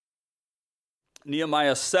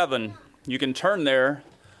Nehemiah 7. You can turn there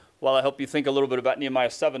while I help you think a little bit about Nehemiah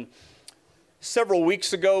 7. Several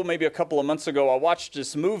weeks ago, maybe a couple of months ago, I watched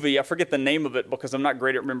this movie. I forget the name of it because I'm not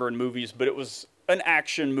great at remembering movies, but it was an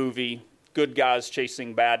action movie, good guys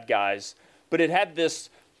chasing bad guys. But it had this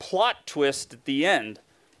plot twist at the end.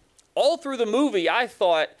 All through the movie, I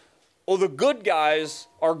thought, well, the good guys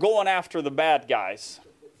are going after the bad guys.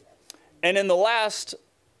 And in the last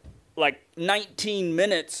 19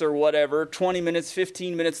 minutes or whatever, 20 minutes,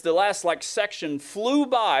 15 minutes, the last section flew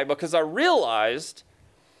by because I realized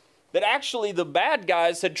that actually the bad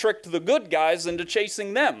guys had tricked the good guys into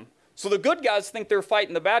chasing them. So the good guys think they're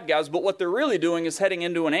fighting the bad guys, but what they're really doing is heading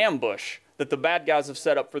into an ambush that the bad guys have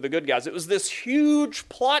set up for the good guys. It was this huge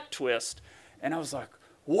plot twist, and I was like,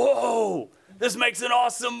 whoa, this makes an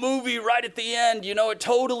awesome movie right at the end. You know, it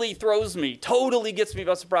totally throws me, totally gets me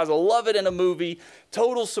by surprise. I love it in a movie,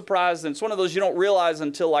 total surprise. And it's one of those you don't realize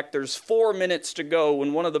until there's 4 minutes to go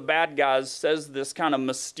when one of the bad guys says this kind of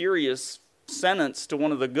mysterious sentence to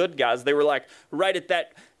one of the good guys. They were right at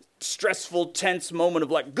that stressful, tense moment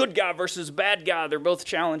of good guy versus bad guy. They're both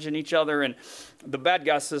challenging each other. And the bad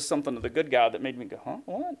guy says something to the good guy that made me go, huh,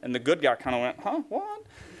 what? And the good guy kind of went, huh, what?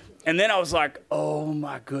 And then I was like, oh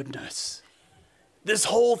my goodness. This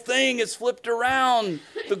whole thing is flipped around.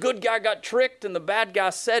 The good guy got tricked and the bad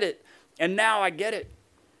guy said it. And now I get it.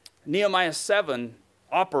 Nehemiah 7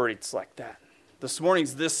 operates like that. This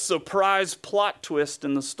morning's this surprise plot twist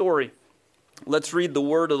in the story. Let's read the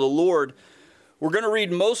word of the Lord. We're going to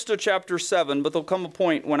read most of chapter 7, but there'll come a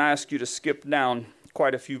point when I ask you to skip down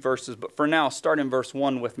quite a few verses. But for now, start in verse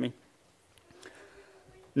 1 with me.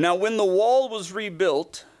 Now when the wall was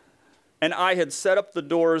rebuilt, and I had set up the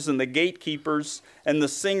doors, and the gatekeepers, and the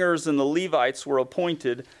singers, and the Levites were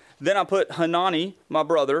appointed, then I put Hanani, my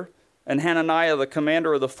brother, and Hananiah, the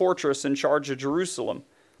commander of the fortress, in charge of Jerusalem.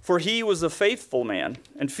 For he was a faithful man,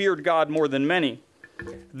 and feared God more than many.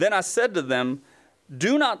 Then I said to them,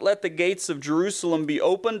 do not let the gates of Jerusalem be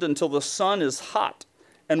opened until the sun is hot.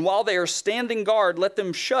 And while they are standing guard, let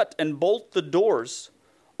them shut and bolt the doors.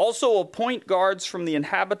 Also appoint guards from the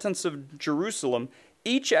inhabitants of Jerusalem,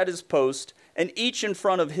 each at his post, and each in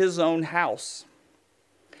front of his own house.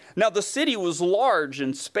 Now the city was large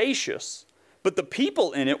and spacious, but the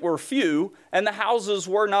people in it were few, and the houses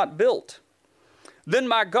were not built. Then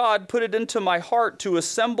my God put it into my heart to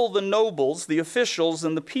assemble the nobles, the officials,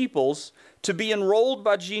 and the peoples to be enrolled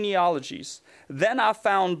by genealogies. Then I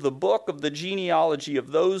found the book of the genealogy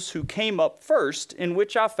of those who came up first, in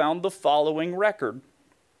which I found the following record.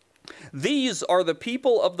 These are the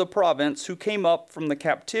people of the province who came up from the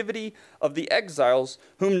captivity of the exiles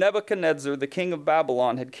whom Nebuchadnezzar, the king of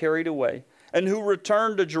Babylon, had carried away, and who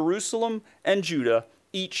returned to Jerusalem and Judah,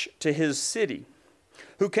 each to his city,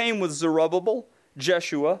 who came with Zerubbabel,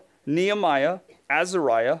 Jeshua, Nehemiah,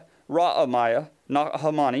 Azariah, Raamiah,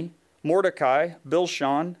 Nahamani, Mordecai,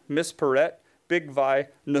 Bilshan, Misperet, Bigvai,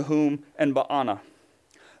 Nahum, and Baanah.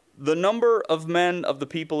 The number of men of the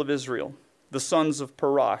people of Israel, the sons of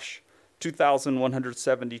Parash,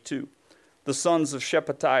 2,172. The sons of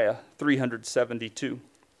Shephatiah, 372.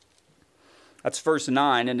 That's verse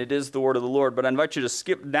 9, and it is the word of the Lord. But I invite you to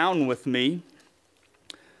skip down with me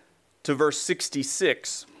to verse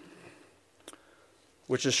 66,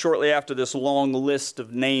 which is shortly after this long list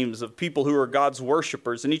of names of people who are God's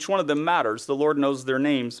worshipers. And each one of them matters. The Lord knows their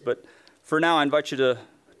names. But for now, I invite you to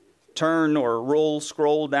turn or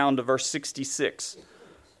scroll down to verse 66.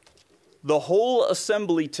 The whole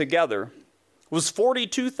assembly together was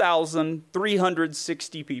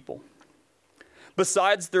 42,360 people,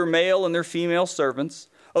 besides their male and their female servants,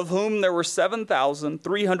 of whom there were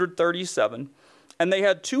 7,337, and they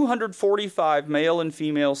had 245 male and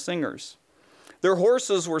female singers. Their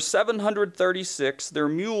horses were 736, their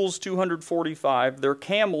mules 245, their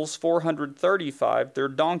camels 435, their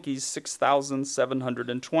donkeys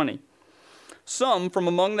 6,720. Some from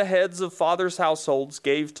among the heads of fathers' households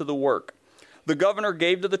gave to the work. The governor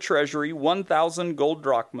gave to the treasury 1,000 gold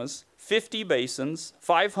drachmas, 50 basins,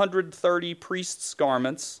 530 priests'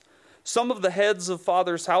 garments. Some of the heads of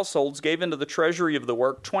fathers' households gave into the treasury of the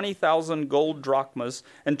work 20,000 gold drachmas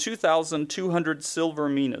and 2,200 silver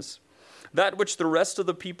minas. That which the rest of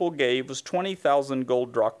the people gave was 20,000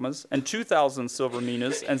 gold drachmas and 2,000 silver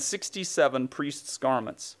minas and 67 priests'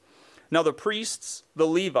 garments. Now the priests, the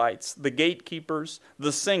Levites, the gatekeepers,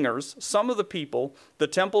 the singers, some of the people, the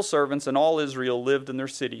temple servants, and all Israel lived in their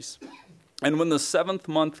cities. And when the 7th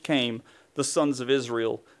month came, the sons of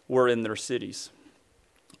Israel were in their cities.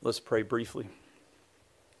 Let's pray briefly.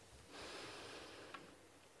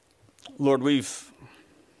 Lord, we've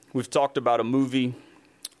talked about a movie,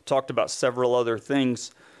 talked about several other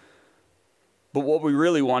things. But what we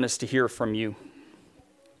really want is to hear from you.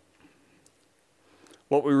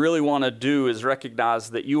 What we really want to do is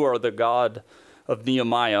recognize that you are the God of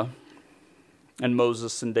Nehemiah and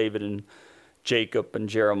Moses and David and Jacob and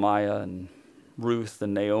Jeremiah and Ruth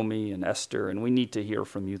and Naomi and Esther, and we need to hear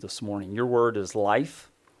from you this morning. Your word is life.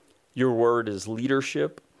 Your word is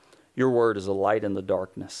leadership. Your word is a light in the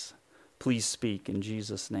darkness. Please speak in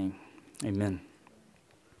Jesus' name. Amen.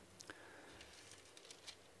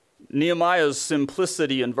 Nehemiah's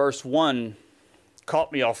simplicity in verse 1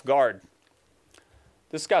 caught me off guard.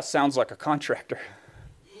 This guy sounds like a contractor.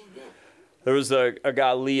 There was a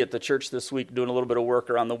guy, Lee, at the church this week doing a little bit of work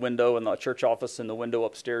around the window in the church office and the window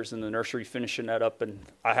upstairs in the nursery, finishing that up. And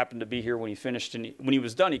I happened to be here when he finished. And when he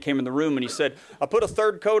was done, he came in the room and he said, I put a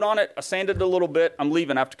third coat on it. I sanded it a little bit. I'm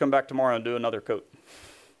leaving. I have to come back tomorrow and do another coat.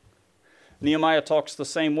 Nehemiah talks the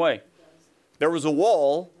same way. There was a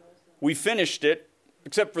wall. We finished it,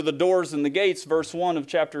 except for the doors and the gates. Verse 1 of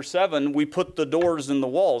chapter 7, we put the doors in the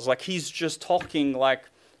walls. Like he's just talking like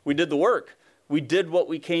we did the work. We did what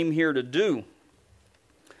we came here to do.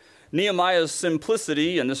 Nehemiah's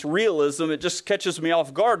simplicity and this realism, it just catches me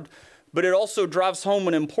off guard, but it also drives home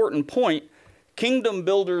an important point. Kingdom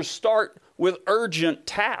builders start with urgent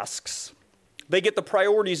tasks. They get the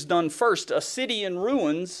priorities done first. A city in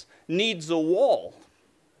ruins needs a wall.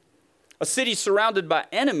 A city surrounded by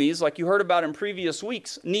enemies, like you heard about in previous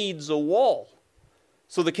weeks, needs a wall.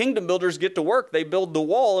 So the kingdom builders get to work. They build the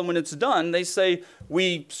wall, and when it's done, they say,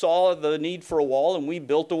 we saw the need for a wall, and we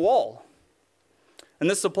built a wall. And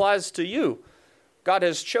this applies to you. God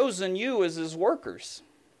has chosen you as his workers.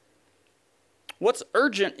 What's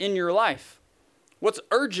urgent in your life? What's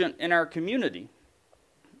urgent in our community?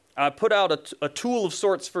 I put out a tool of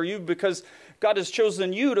sorts for you because God has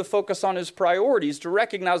chosen you to focus on his priorities, to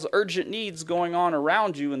recognize urgent needs going on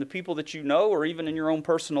around you and the people that you know or even in your own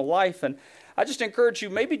personal life. And I just encourage you,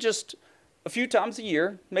 maybe just a few times a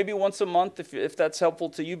year, maybe once a month if that's helpful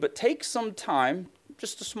to you, but take some time,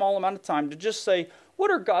 just a small amount of time, to just say,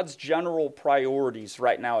 what are God's general priorities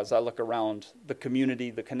right now as I look around the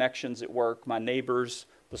community, the connections at work, my neighbors,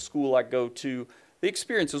 the school I go to, the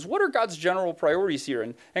experiences? What are God's general priorities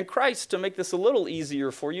here? And Christ, to make this a little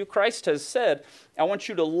easier for you, Christ has said, I want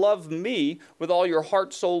you to love me with all your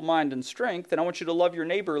heart, soul, mind, and strength, and I want you to love your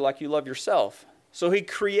neighbor like you love yourself. So he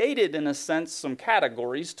created, in a sense, some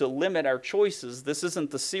categories to limit our choices. This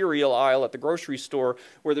isn't the cereal aisle at the grocery store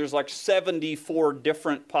where there's like 74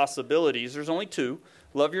 different possibilities. There's only two.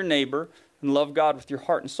 Love your neighbor and love God with your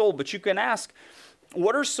heart and soul. But you can ask,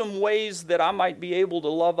 what are some ways that I might be able to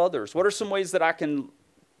love others? What are some ways that I can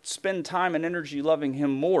spend time and energy loving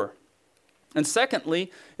him more? And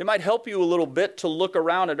secondly, it might help you a little bit to look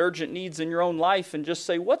around at urgent needs in your own life and just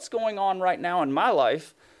say, what's going on right now in my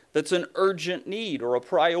life that's an urgent need or a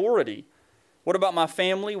priority? What about my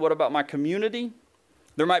family? What about my community?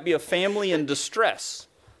 There might be a family in distress.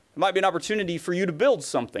 It might be an opportunity for you to build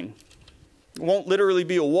something. It won't literally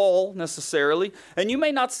be a wall necessarily, and you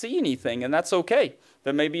may not see anything, and that's okay.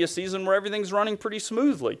 There may be a season where everything's running pretty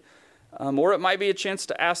smoothly. Or it might be a chance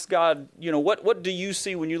to ask God, what do you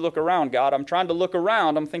see when you look around, God? I'm trying to look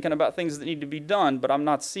around. I'm thinking about things that need to be done, but I'm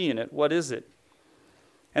not seeing it. What is it?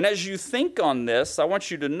 And as you think on this, I want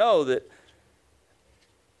you to know that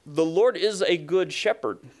the Lord is a good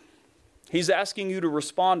shepherd. He's asking you to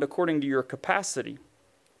respond according to your capacity.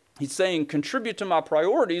 He's saying, contribute to my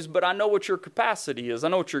priorities, but I know what your capacity is. I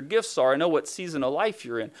know what your gifts are. I know what season of life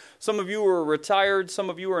you're in. Some of you are retired. Some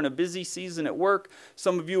of you are in a busy season at work.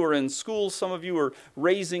 Some of you are in school. Some of you are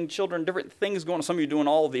raising children, different things going on. Some of you are doing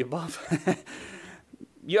all of the above.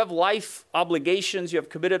 You have life obligations. You have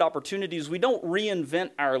committed opportunities. We don't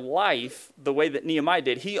reinvent our life the way that Nehemiah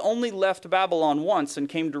did. He only left Babylon once and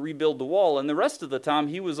came to rebuild the wall. And the rest of the time,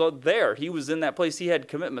 he was there. He was in that place. He had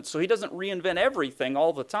commitments. So he doesn't reinvent everything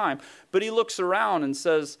all the time. But he looks around and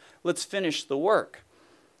says, let's finish the work.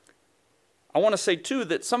 I want to say, too,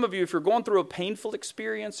 that some of you, if you're going through a painful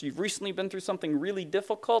experience, you've recently been through something really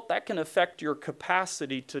difficult, that can affect your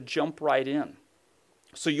capacity to jump right in.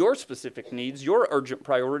 So your specific needs, your urgent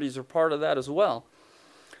priorities are part of that as well.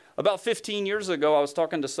 About 15 years ago, I was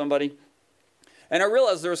talking to somebody, and I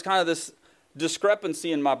realized there was kind of this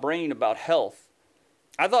discrepancy in my brain about health.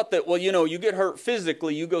 I thought that, you get hurt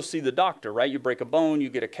physically, you go see the doctor, right? You break a bone, you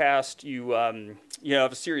get a cast, you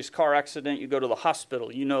have a serious car accident, you go to the hospital.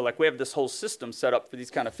 We have this whole system set up for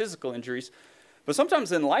these kind of physical injuries. But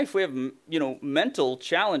sometimes in life, we have, mental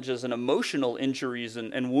challenges and emotional injuries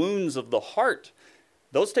and wounds of the heart.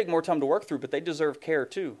 Those take more time to work through, but they deserve care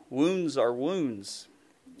too. Wounds are wounds,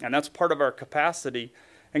 and that's part of our capacity.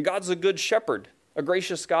 And God's a good shepherd. a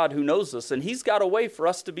gracious God who knows us, and he's got a way for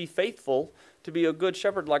us to be faithful, to be a good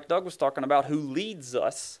shepherd like Doug was talking about, who leads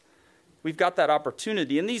us. We've got that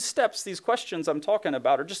opportunity. And these steps, these questions I'm talking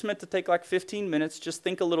about are just meant to take like 15 minutes. Just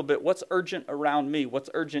think a little bit. What's urgent around me? What's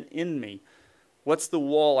urgent in me? What's the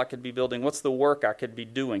wall I could be building? What's the work I could be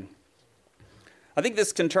doing? I think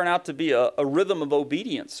this can turn out to be a rhythm of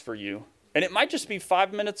obedience for you. And it might just be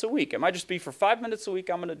 5 minutes a week. It might just be for 5 minutes a week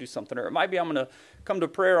I'm going to do something. Or it might be I'm going to come to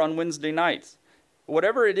prayer on Wednesday nights.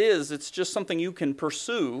 Whatever it is, it's just something you can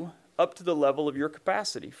pursue up to the level of your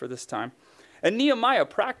capacity for this time. And Nehemiah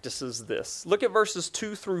practices this. Look at verses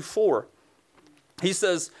 2 through 4. He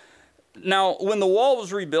says, "Now, when the wall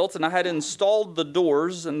was rebuilt and I had installed the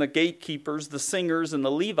doors and the gatekeepers, the singers and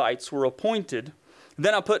the Levites were appointed,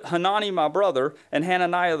 then I put Hanani my brother and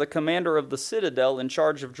Hananiah the commander of the citadel in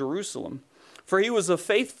charge of Jerusalem. For he was a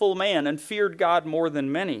faithful man and feared God more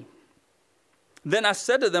than many. Then I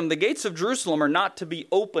said to them, the gates of Jerusalem are not to be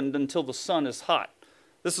opened until the sun is hot."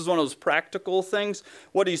 This is one of those practical things.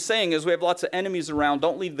 What he's saying is we have lots of enemies around.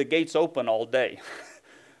 Don't leave the gates open all day.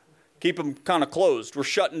 Keep them kind of closed. We're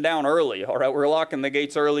shutting down early, all right? We're locking the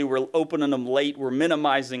gates early. We're opening them late. We're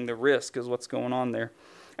minimizing the risk is what's going on there.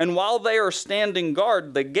 "And while they are standing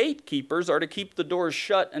guard, the gatekeepers are to keep the doors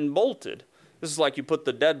shut and bolted." This is like you put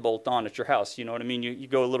the deadbolt on at your house. You know what I mean? You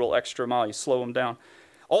go a little extra mile. You slow them down.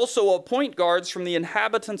 "Also appoint guards from the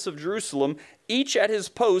inhabitants of Jerusalem, each at his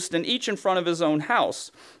post and each in front of his own house.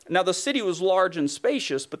 Now the city was large and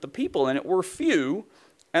spacious, but the people in it were few,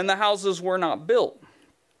 and the houses were not built."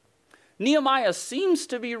 Nehemiah seems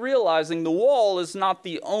to be realizing the wall is not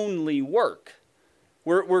the only work.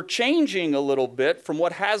 We're changing a little bit from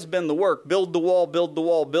what has been the work, build the wall, build the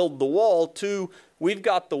wall, build the wall, to we've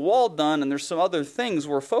got the wall done and there's some other things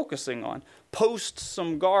we're focusing on. Post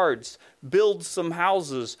some guards, build some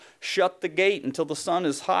houses, shut the gate until the sun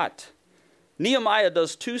is hot. Nehemiah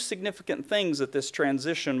does two significant things at this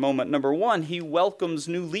transition moment. Number one, he welcomes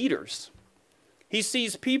new leaders. He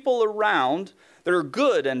sees people around that are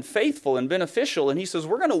good and faithful and beneficial, and he says,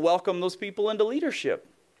 we're going to welcome those people into leadership.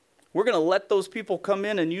 We're going to let those people come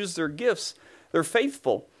in and use their gifts. They're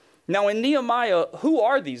faithful. Now in Nehemiah, who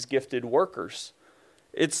are these gifted workers?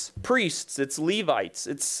 It's priests, it's Levites,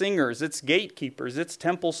 it's singers, it's gatekeepers, it's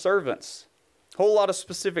temple servants. Whole lot of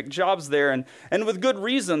specific jobs there. And with good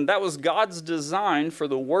reason, that was God's design for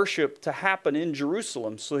the worship to happen in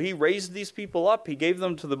Jerusalem. So he raised these people up, he gave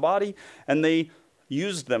them to the body, and they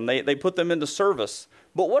used them. They put them into service.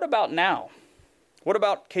 But what about now? What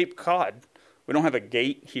about Cape Cod? We don't have a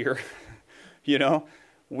gate here, you know.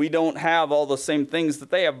 We don't have all the same things that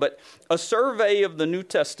they have. But a survey of the New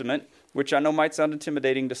Testament, which I know might sound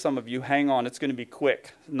intimidating to some of you, hang on, it's going to be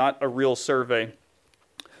quick, not a real survey,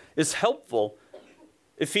 is helpful.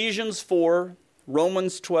 Ephesians 4,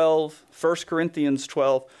 Romans 12, 1 Corinthians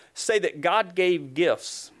 12 say that God gave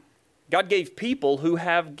gifts. God gave people who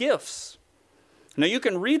have gifts. Now you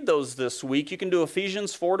can read those this week. You can do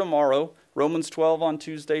Ephesians 4 tomorrow, Romans 12 on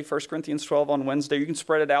Tuesday, 1 Corinthians 12 on Wednesday. You can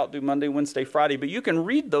spread it out, do Monday, Wednesday, Friday. But you can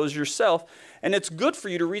read those yourself, and it's good for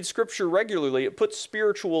you to read Scripture regularly. It puts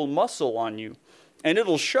spiritual muscle on you. And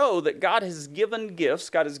it'll show that God has given gifts.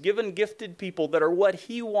 God has given gifted people that are what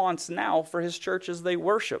he wants now for his church as they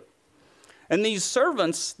worship. And these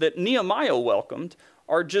servants that Nehemiah welcomed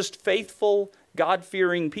are just faithful,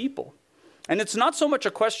 God-fearing people. And it's not so much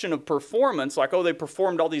a question of performance, like, oh, they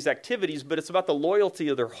performed all these activities, but it's about the loyalty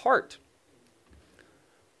of their heart.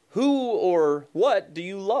 Who or what do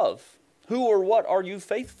you love? Who or what are you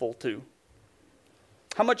faithful to?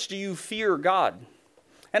 How much do you fear God?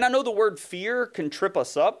 And I know the word fear can trip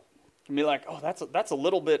us up and be like, oh, that's a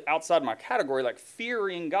little bit outside my category, like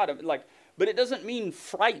fearing God. But it doesn't mean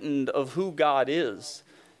frightened of who God is.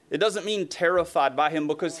 It doesn't mean terrified by him,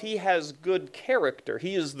 because he has good character.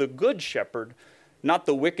 He is the good shepherd, not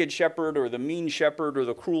the wicked shepherd or the mean shepherd or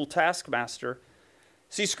the cruel taskmaster.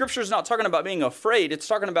 See, Scripture is not talking about being afraid. It's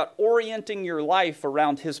talking about orienting your life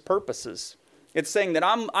around his purposes. It's saying that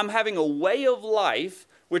I'm having a way of life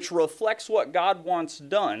which reflects what God wants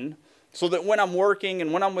done, so that when I'm working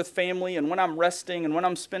and when I'm with family and when I'm resting and when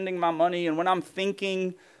I'm spending my money and when I'm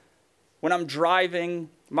thinking, when I'm driving,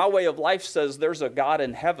 my way of life says there's a God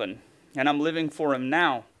in heaven and I'm living for him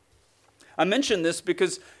now. I mention this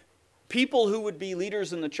because people who would be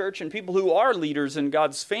leaders in the church and people who are leaders in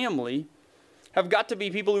God's family have got to be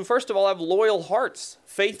people who, first of all, have loyal hearts,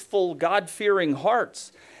 faithful, God-fearing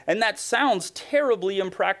hearts. And that sounds terribly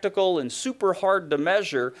impractical and super hard to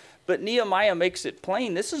measure, but Nehemiah makes it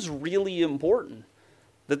plain. This is really important,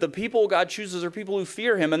 that the people God chooses are people who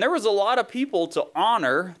fear him. And there was a lot of people to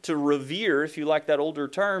honor, to revere, if you like that older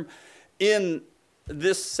term, in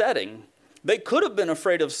this setting. They could have been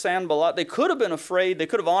afraid of Sanballat. They could have been afraid. They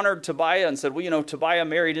could have honored Tobiah and said, well, Tobiah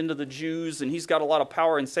married into the Jews and he's got a lot of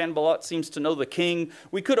power and Sanballat seems to know the king.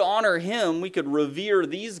 We could honor him. We could revere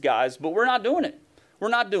these guys, but we're not doing it. We're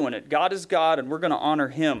not doing it. God is God and we're going to honor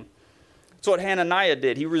him. That's what Hananiah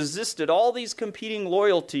did. He resisted all these competing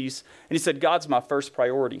loyalties and he said, God's my first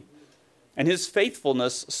priority. And his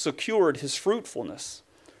faithfulness secured his fruitfulness.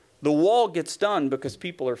 The wall gets done because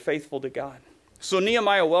people are faithful to God. So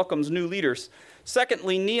Nehemiah welcomes new leaders.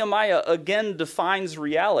 Secondly, Nehemiah again defines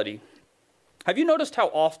reality. Have you noticed how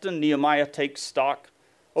often Nehemiah takes stock?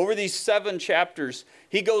 Over these 7 chapters,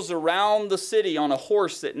 he goes around the city on a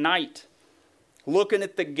horse at night, looking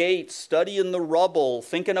at the gates, studying the rubble,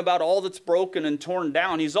 thinking about all that's broken and torn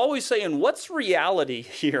down. He's always saying, what's reality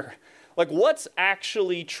here? Like, what's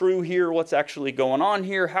actually true here? What's actually going on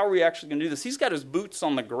here? How are we actually going to do this? He's got his boots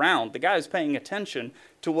on the ground. The guy is paying attention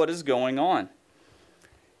to what is going on.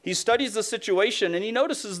 He studies the situation and he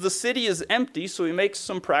notices the city is empty, so he makes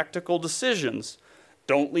some practical decisions.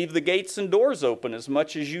 Don't leave the gates and doors open as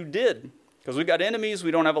much as you did, because we've got enemies, we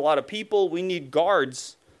don't have a lot of people, we need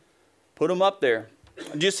guards. Put them up there.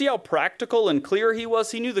 Do you see how practical and clear he was?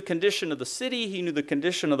 He knew the condition of the city, he knew the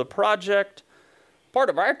condition of the project. Part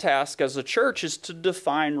of our task as a church is to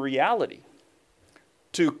define reality,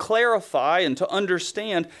 to clarify and to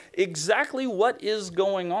understand exactly what is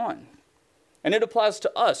going on. And it applies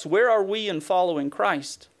to us. Where are we in following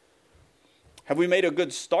Christ? Have we made a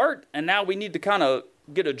good start and now we need to kind of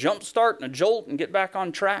get a jump start and a jolt and get back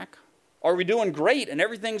on track? Are we doing great and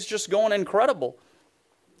everything's just going incredible?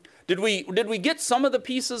 Did we get some of the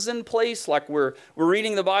pieces in place, like we're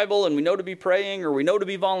reading the Bible and we know to be praying or we know to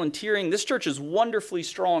be volunteering? This church is wonderfully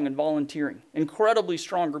strong in volunteering. Incredibly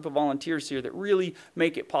strong group of volunteers here that really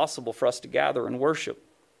make it possible for us to gather and worship.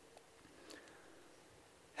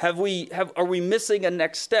 Are we missing a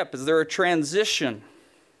next step? Is there a transition?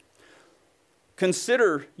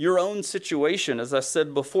 Consider your own situation, as I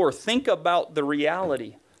said before. Think about the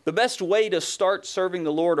reality. The best way to start serving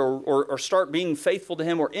the Lord or start being faithful to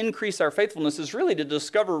him or increase our faithfulness is really to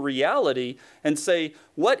discover reality and say,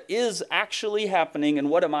 what is actually happening and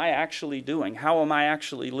what am I actually doing? How am I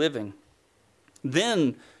actually living?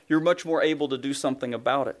 Then you're much more able to do something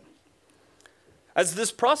about it. As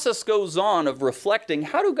this process goes on of reflecting,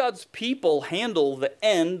 how do God's people handle the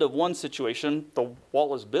end of one situation, the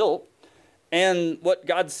wall is built, and what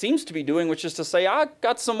God seems to be doing, which is to say, I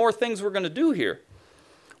got some more things we're going to do here.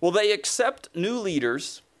 Well, they accept new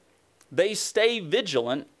leaders. They stay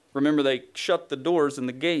vigilant. Remember, they shut the doors and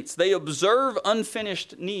the gates. They observe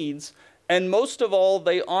unfinished needs. And most of all,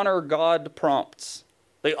 they honor God prompts.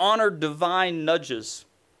 They honor divine nudges.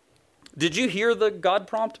 Did you hear the God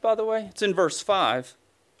prompt, by the way? It's in verse 5.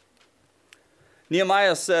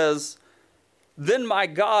 Nehemiah says, "Then my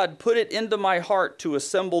God put it into my heart to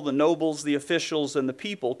assemble the nobles, the officials, and the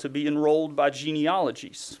people to be enrolled by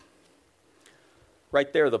genealogies."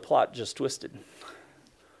 Right there, the plot just twisted.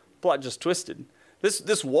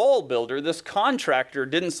 This wall builder, this contractor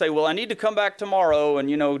didn't say, well, I need to come back tomorrow and,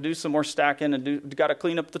 do some more stacking and got to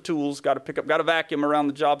clean up the tools, got to vacuum around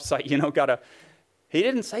the job site, He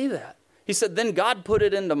didn't say that. He said, then God put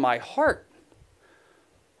it into my heart.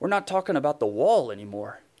 We're not talking about the wall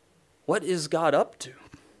anymore. What is God up to?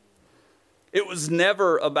 It was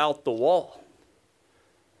never about the wall.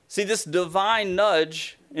 See, this divine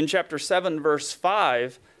nudge in chapter 7, verse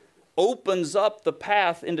 5, opens up the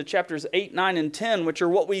path into chapters 8, 9, and 10, which are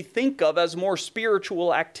what we think of as more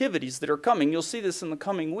spiritual activities that are coming. You'll see this in the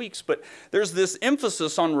coming weeks, but there's this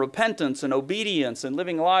emphasis on repentance and obedience and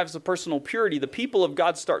living lives of personal purity. The people of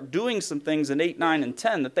God start doing some things in 8, 9, and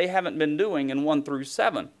 10 that they haven't been doing in 1 through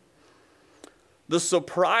 7. The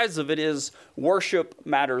surprise of it is worship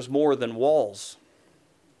matters more than walls.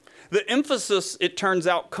 The emphasis, it turns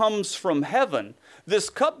out, comes from heaven. This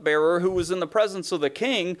cupbearer who was in the presence of the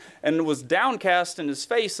king and was downcast in his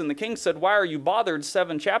face, and the king said, why are you bothered?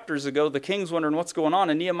 7 chapters ago, the king's wondering what's going on,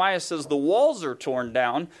 and Nehemiah says the walls are torn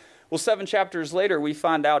down. Well, 7 chapters later, we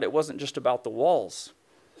find out it wasn't just about the walls.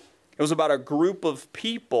 It was about a group of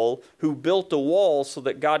people who built a wall so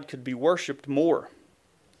that God could be worshiped more.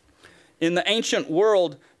 In the ancient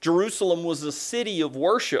world, Jerusalem was a city of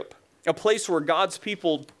worship, a place where God's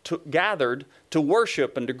people gathered to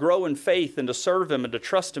worship and to grow in faith and to serve him and to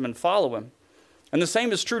trust him and follow him. And the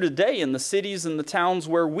same is true today in the cities and the towns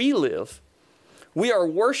where we live. We are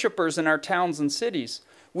worshipers in our towns and cities.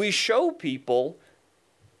 We show people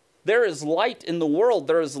there is light in the world.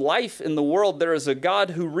 There is life in the world. There is a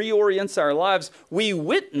God who reorients our lives. We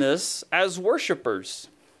witness as worshipers.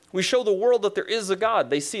 We show the world that there is a God.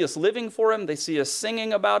 They see us living for him. They see us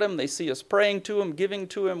singing about him. They see us praying to him, giving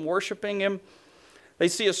to him, worshiping him. They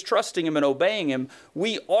see us trusting him and obeying him.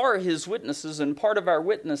 We are his witnesses, and part of our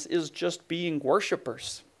witness is just being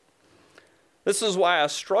worshipers. This is why I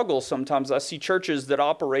struggle sometimes. I see churches that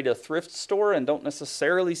operate a thrift store and don't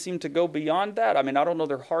necessarily seem to go beyond that. I mean, I don't know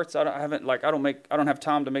their hearts. I don't have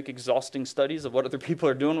time to make exhausting studies of what other people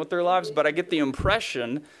are doing with their lives, but I get the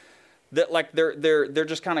impression that like they're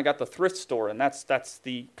just kind of got the thrift store, and that's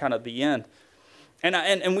the kind of the end.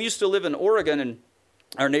 And we used to live in Oregon, and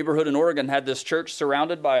our neighborhood in Oregon had this church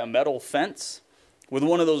surrounded by a metal fence with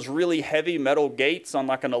one of those really heavy metal gates on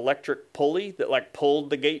like an electric pulley that like pulled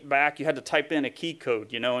the gate back. You had to type in a key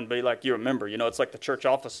code, and be like, you remember, it's like the church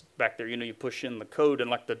office back there, you push in the code and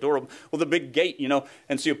like the door, well, the big gate,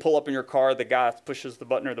 and so you pull up in your car, the guy pushes the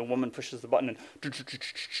button or the woman pushes the button and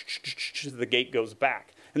the gate goes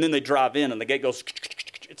back. And then they drive in and the gate goes,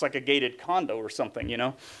 it's like a gated condo or something,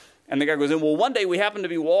 And the guy goes in. Well, one day we happen to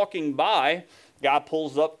be walking by. Guy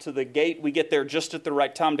pulls up to the gate. We get there just at the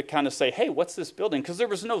right time to kind of say, hey, what's this building? Because there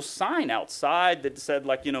was no sign outside that said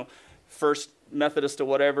like, First Methodist or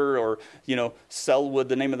whatever, or, Selwood.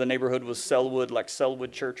 The name of the neighborhood was Selwood, like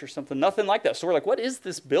Selwood Church or something. Nothing like that. So we're like, what is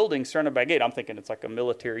this building surrounded by a gate? I'm thinking it's like a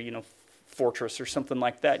military, fortress or something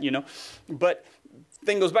like that, But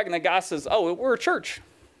thing goes back and the guy says, oh, we're a church.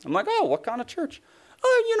 I'm like, oh, what kind of church?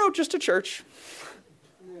 Oh, just a church.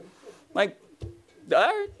 Like,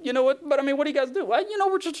 you know what? But I mean, what do you guys do? Well,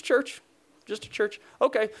 we're just a church. Just a church.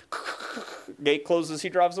 Okay. Gate closes, he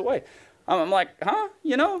drives away. I'm like, huh?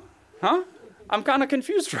 I'm kind of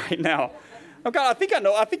confused right now. I think I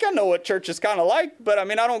know what church is kind of like, but I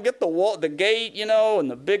mean, I don't get the gate,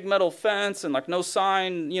 and the big metal fence and like no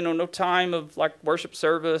sign, no time of like worship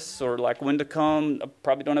service or like when to come. I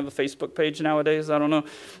probably don't have a Facebook page nowadays. I don't know.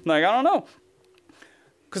 I don't know.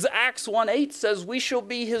 Because Acts 1:8 says we shall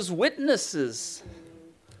be his witnesses.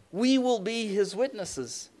 We will be his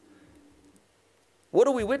witnesses. What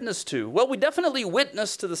do we witness to? Well, we definitely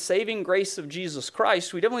witness to the saving grace of Jesus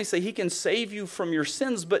Christ. We definitely say he can save you from your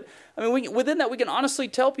sins. But I mean, within that, we can honestly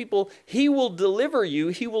tell people he will deliver you.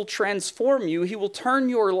 He will transform you. He will turn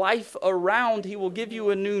your life around. He will give you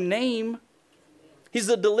a new name. He's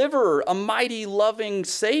a deliverer, a mighty, loving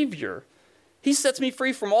Savior. He sets me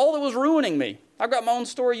free from all that was ruining me. I've got my own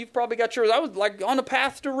story. You've probably got yours. I was like on a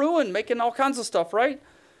path to ruin, making all kinds of stuff, right?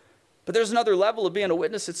 But there's another level of being a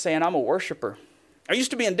witness. It's saying I'm a worshiper. I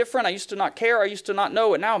used to be indifferent. I used to not care. I used to not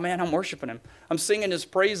know. And now, man, I'm worshiping him. I'm singing his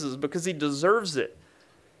praises because he deserves it.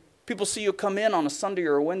 People see you come in on a Sunday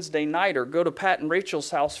or a Wednesday night or go to Pat and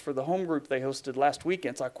Rachel's house for the home group they hosted last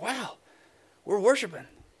weekend. It's like, wow, we're worshiping.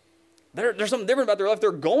 There's something different about their life.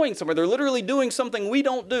 They're going somewhere. They're literally doing something we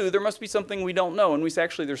don't do. There must be something we don't know. And we say,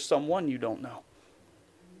 actually, there's someone you don't know.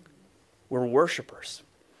 We're worshipers.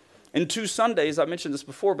 In 2 Sundays, I mentioned this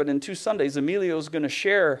before, but in 2 Sundays, Emilio's going to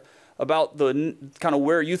share about the kind of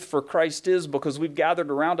where Youth for Christ is because we've gathered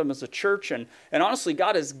around him as a church. And honestly,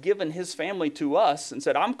 God has given his family to us and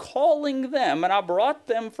said, I'm calling them and I brought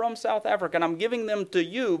them from South Africa and I'm giving them to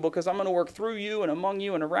you because I'm going to work through you and among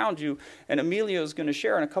you and around you. And Emilio is going to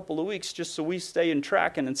share in a couple of weeks just so we stay in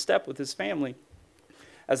track and in step with his family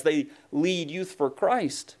as they lead Youth for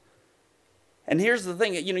Christ. And here's the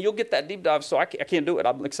thing, you'll get that deep dive, so I can't do it.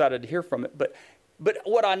 I'm excited to hear from it. But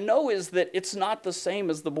what I know is that it's not the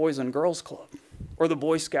same as the Boys and Girls Club or the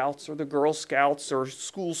Boy Scouts or the Girl Scouts or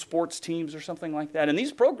school sports teams or something like that. And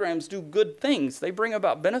these programs do good things. They bring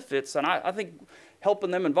about benefits. And I think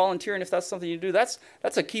helping them and volunteering, if that's something you do, that's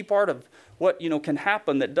a key part of what, can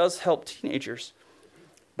happen that does help teenagers.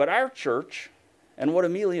 But our church and what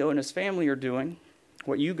Emilio and his family are doing,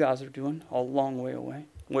 what you guys are doing, a long way away.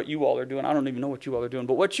 What you all are doing. I don't even know what you all are doing,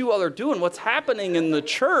 but what you all are doing, what's happening in the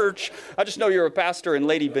church, I just know you're a pastor and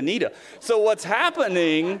Lady Benita. So what's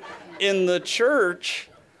happening in the church,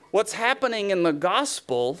 what's happening in the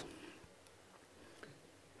gospel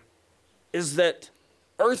is that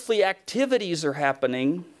earthly activities are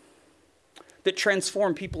happening that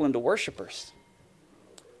transform people into worshipers.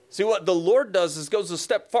 See, what the Lord does is goes a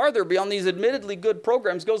step farther beyond these admittedly good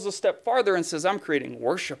programs, goes a step farther and says, I'm creating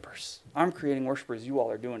worshipers. I'm creating worshipers. You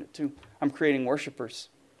all are doing it too. I'm creating worshipers.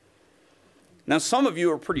 Now, some of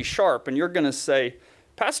you are pretty sharp, and you're going to say,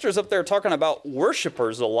 Pastor's up there talking about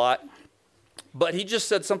worshipers a lot, but he just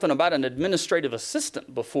said something about an administrative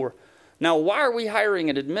assistant before. Now, why are we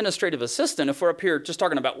hiring an administrative assistant if we're up here just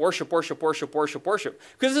talking about worship, worship, worship, worship, worship?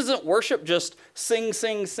 Because isn't worship just sing,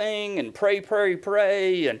 sing, sing, and pray, pray,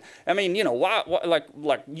 pray? And I mean, why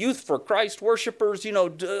like Youth for Christ worshipers,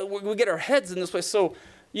 we get our heads in this way. So,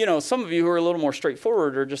 some of you who are a little more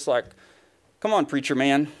straightforward are just like, Come on, preacher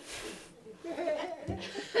man.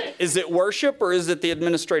 Is it worship or is it the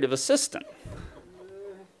administrative assistant?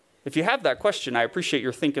 If you have that question, I appreciate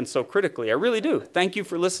your thinking so critically. I really do. Thank you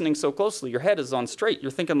for listening so closely. Your head is on straight.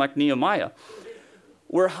 You're thinking like Nehemiah.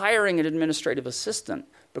 We're hiring an administrative assistant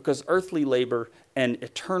because earthly labor and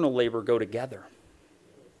eternal labor go together.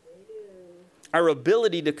 Our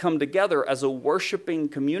ability to come together as a worshiping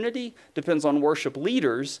community depends on worship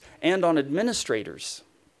leaders and on administrators,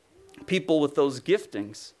 people with those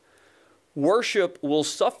giftings. Worship will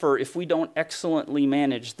suffer if we don't excellently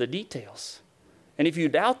manage the details. And if you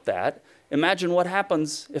doubt that, imagine what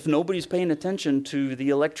happens if nobody's paying attention to the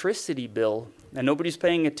electricity bill and nobody's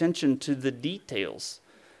paying attention to the details.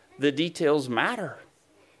 The details matter.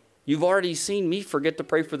 You've already seen me forget to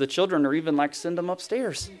pray for the children or even like send them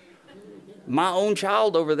upstairs. My own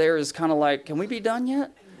child over there is kind of like, can we be done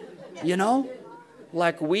yet? You know,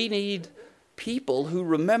 like we need people who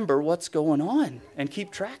remember what's going on and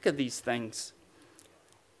keep track of these things.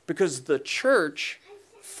 Because the church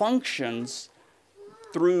functions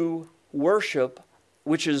through worship,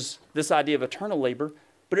 which is this idea of eternal labor,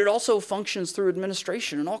 but it also functions through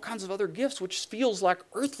administration and all kinds of other gifts, which feels like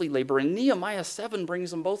earthly labor. And Nehemiah 7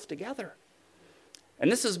 brings them both together.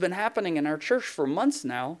 And this has been happening in our church for months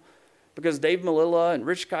now, because Dave Malilla and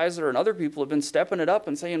Rich Kaiser and other people have been stepping it up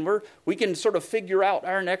and saying we can sort of figure out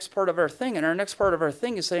our next part of our thing. And our next part of our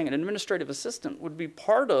thing is saying an administrative assistant would be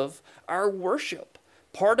part of our worship,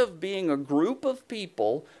 part of being a group of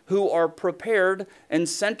people who are prepared and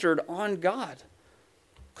centered on God.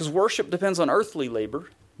 Because worship depends on earthly labor,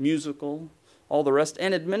 musical, all the rest,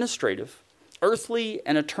 and administrative. Earthly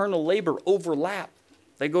and eternal labor overlap.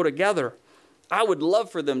 They go together. I would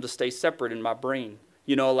love for them to stay separate in my brain.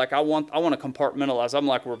 You know, like I want to compartmentalize. I'm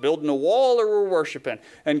like, we're building a wall or we're worshiping.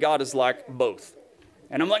 And God is like, both.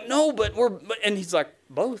 And I'm like, no, and he's like,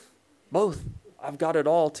 both. I've got it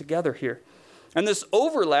all together here. And this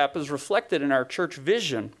overlap is reflected in our church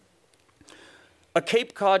vision. A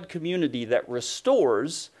Cape Cod community that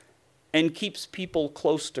restores and keeps people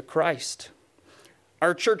close to Christ.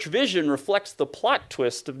 Our church vision reflects the plot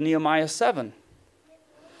twist of Nehemiah 7.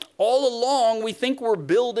 All along, we think we're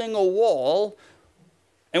building a wall,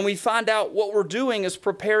 and we find out what we're doing is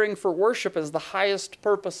preparing for worship as the highest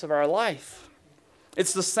purpose of our life.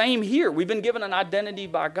 It's the same here. We've been given an identity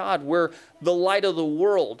by God. We're the light of the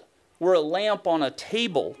world. We're a lamp on a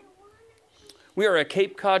table. We are a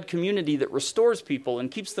Cape Cod community that restores people and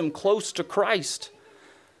keeps them close to Christ.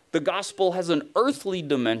 The gospel has an earthly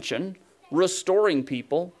dimension, restoring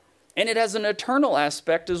people, and it has an eternal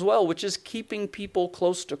aspect as well, which is keeping people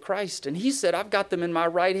close to Christ. And he said, I've got them in my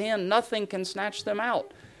right hand. Nothing can snatch them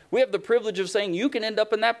out. We have the privilege of saying you can end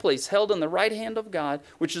up in that place, held in the right hand of God,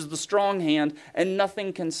 which is the strong hand, and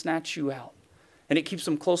nothing can snatch you out. And it keeps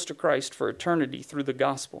them close to Christ for eternity through the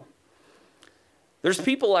gospel. There's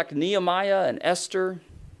people like Nehemiah and Esther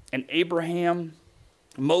and Abraham,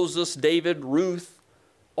 Moses, David, Ruth,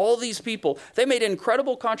 all these people. They made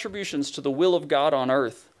incredible contributions to the will of God on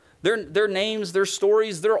earth. Their names, their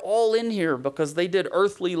stories, they're all in here because they did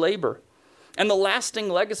earthly labor. And the lasting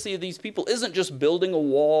legacy of these people isn't just building a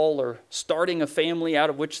wall or starting a family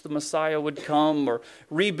out of which the Messiah would come or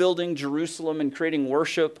rebuilding Jerusalem and creating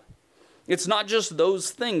worship. It's not just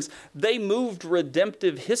those things. They moved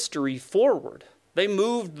redemptive history forward. They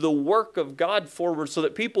moved the work of God forward so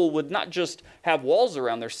that people would not just have walls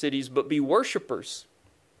around their cities, but be worshipers.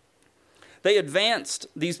 They advanced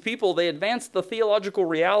the theological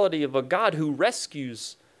reality of a God who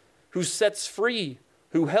rescues, who sets free,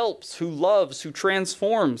 who helps, who loves, who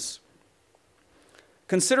transforms.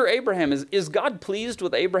 Consider Abraham. Is God pleased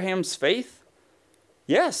with Abraham's faith?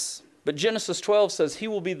 Yes, but Genesis 12 says he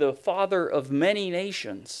will be the father of many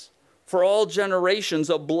nations, for all generations,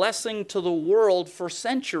 a blessing to the world for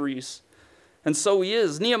centuries. And so he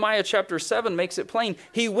is. Nehemiah chapter 7 makes it plain.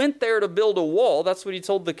 He went there to build a wall. That's what he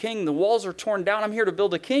told the king. The walls are torn down. I'm here to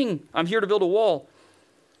build a king. I'm here to build a wall.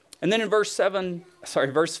 And then in verse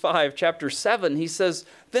 5, chapter 7, he says,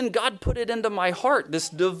 then God put it into my heart. This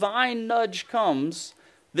divine nudge comes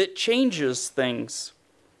that changes things.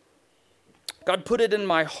 God put it in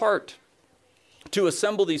my heart to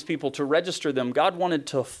assemble these people, to register them. God wanted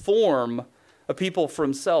to form a people for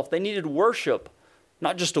himself. They needed worship,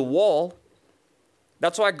 not just a wall.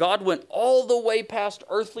 That's why God went all the way past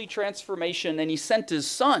earthly transformation and he sent his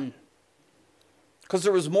son, because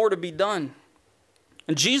there was more to be done.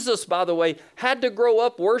 And Jesus, by the way, had to grow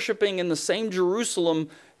up worshiping in the same Jerusalem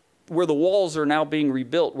where the walls are now being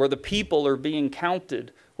rebuilt, where the people are being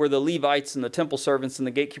counted, where the Levites and the temple servants and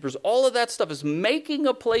the gatekeepers, all of that stuff is making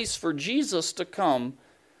a place for Jesus to come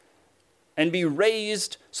and be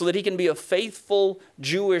raised so that he can be a faithful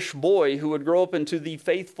Jewish boy who would grow up into the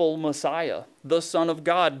faithful Messiah. The Son of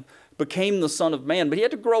God became the Son of Man, but he had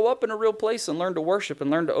to grow up in a real place and learn to worship and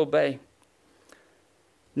learn to obey.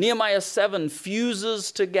 Nehemiah 7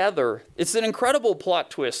 fuses together. It's an incredible plot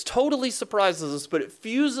twist, totally surprises us, but it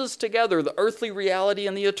fuses together the earthly reality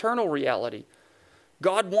and the eternal reality.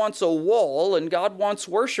 God wants a wall and God wants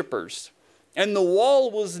worshipers. And the wall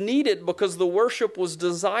was needed because the worship was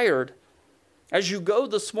desired. As you go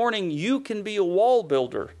this morning, you can be a wall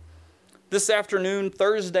builder. This afternoon,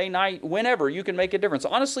 Thursday night, whenever, you can make a difference.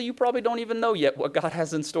 Honestly, you probably don't even know yet what God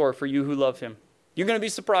has in store for you who love him. You're going to be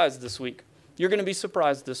surprised this week. You're going to be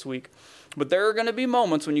surprised this week. But there are going to be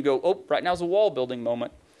moments when you go, oh, right now's a wall building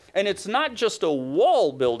moment. And it's not just a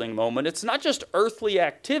wall building moment. It's not just earthly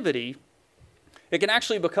activity. It can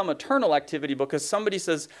actually become eternal activity because somebody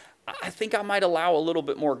says, I think I might allow a little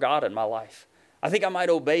bit more God in my life. I think I might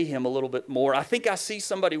obey him a little bit more. I think I see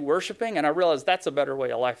somebody worshiping and I realize that's a better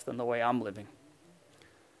way of life than the way I'm living.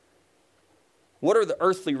 What are the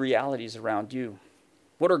earthly realities around you?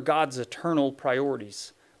 What are God's eternal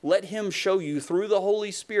priorities? Let him show you through the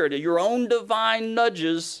Holy Spirit your own divine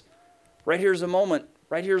nudges. Right here's a moment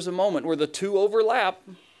where the two overlap.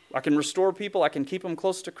 I can restore people. I can keep them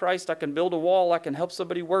close to Christ. I can build a wall. I can help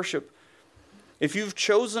somebody worship. If you've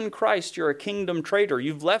chosen Christ, you're a kingdom traitor.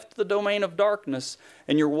 You've left the domain of darkness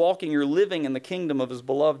and you're living in the kingdom of his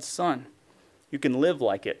beloved Son. You can live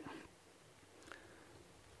like it.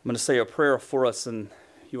 I'm going to say a prayer for us and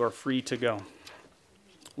you are free to go.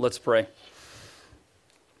 Let's pray.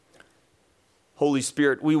 Holy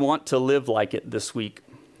Spirit, we want to live like it this week.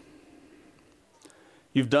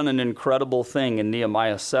 You've done an incredible thing in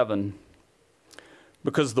Nehemiah 7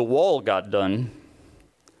 because the wall got done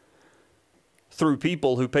through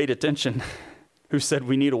people who paid attention, who said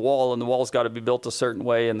we need a wall and the wall's got to be built a certain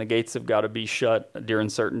way and the gates have got to be shut during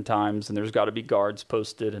certain times and there's got to be guards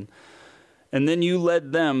posted. And then you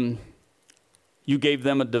led them, you gave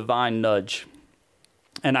them a divine nudge.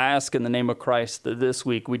 And I ask in the name of Christ that this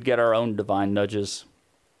week we'd get our own divine nudges.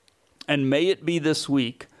 And may it be this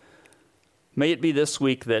week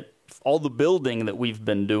that all the building that we've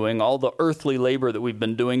been doing, all the earthly labor that we've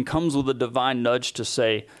been doing comes with a divine nudge to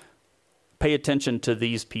say, pay attention to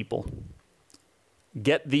these people.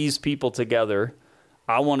 Get these people together.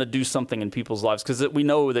 I want to do something in people's lives because we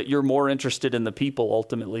know that you're more interested in the people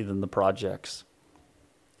ultimately than the projects.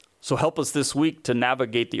 So help us this week to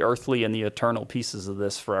navigate the earthly and the eternal pieces of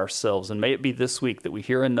this for ourselves. And may it be this week that we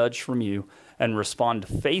hear a nudge from you and respond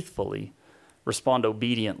faithfully, respond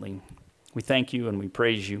obediently. We thank you and we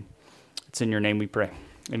praise you. It's in your name we pray.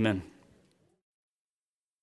 Amen.